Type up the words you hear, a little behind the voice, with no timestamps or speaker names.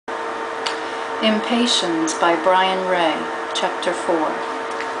Impatiens by Bryan Ray, Chapter 4.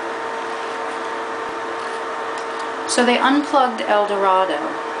 So they unplugged El Dorado.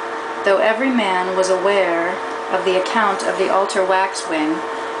 Though every man was aware of the account of the altar waxwing,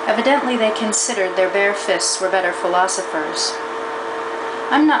 evidently they considered their bare fists were better philosophers.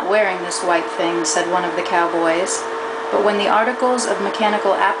 "I'm not wearing this white thing," said one of the cowboys, but when the articles of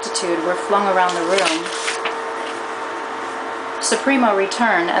mechanical aptitude were flung around the room, Supremo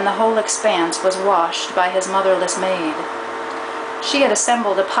returned, and the whole expanse was washed by his motherless maid. She had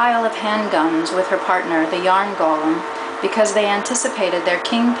assembled a pile of handguns with her partner, the yarn golem, because they anticipated their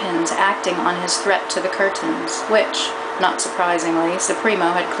kingpins acting on his threat to the curtains, which, not surprisingly,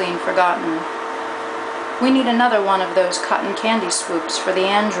 Supremo had clean forgotten. "We need another one of those cotton candy swoops for the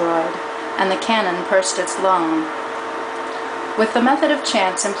android," and the cannon pursed its lung. With the method of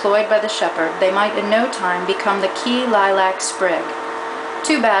chance employed by the shepherd, they might in no time become the key lilac sprig.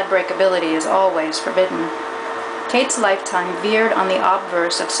 Too bad breakability is always forbidden. Kate's lifetime veered on the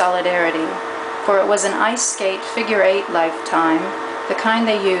obverse of solidarity, for it was an ice skate figure-8 lifetime, the kind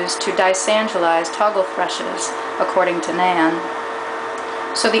they used to disangelize toggle thrushes, according to Nan.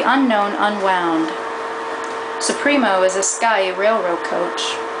 So the unknown unwound. Supremo is a sky railroad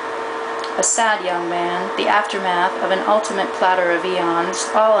coach. A sad young man, the aftermath of an ultimate platter of eons,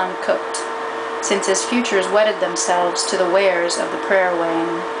 all uncooked, since his futures wedded themselves to the wares of the prayer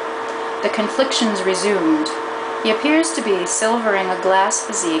wing. The conflictions resumed. He appears to be silvering a glass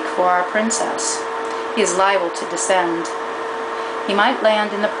physique for our princess. He is liable to descend. He might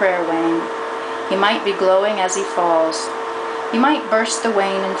land in the prayer wing. He might be glowing as he falls. He might burst the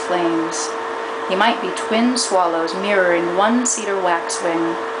wane in flames. He might be twin swallows mirroring one cedar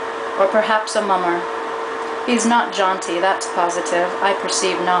waxwing, or perhaps a mummer. He is not jaunty, that's positive, I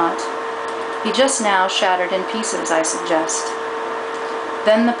perceive not. He just now shattered in pieces, I suggest.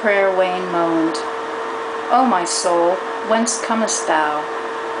 Then the prayer wane moaned, "O my soul, whence comest thou?"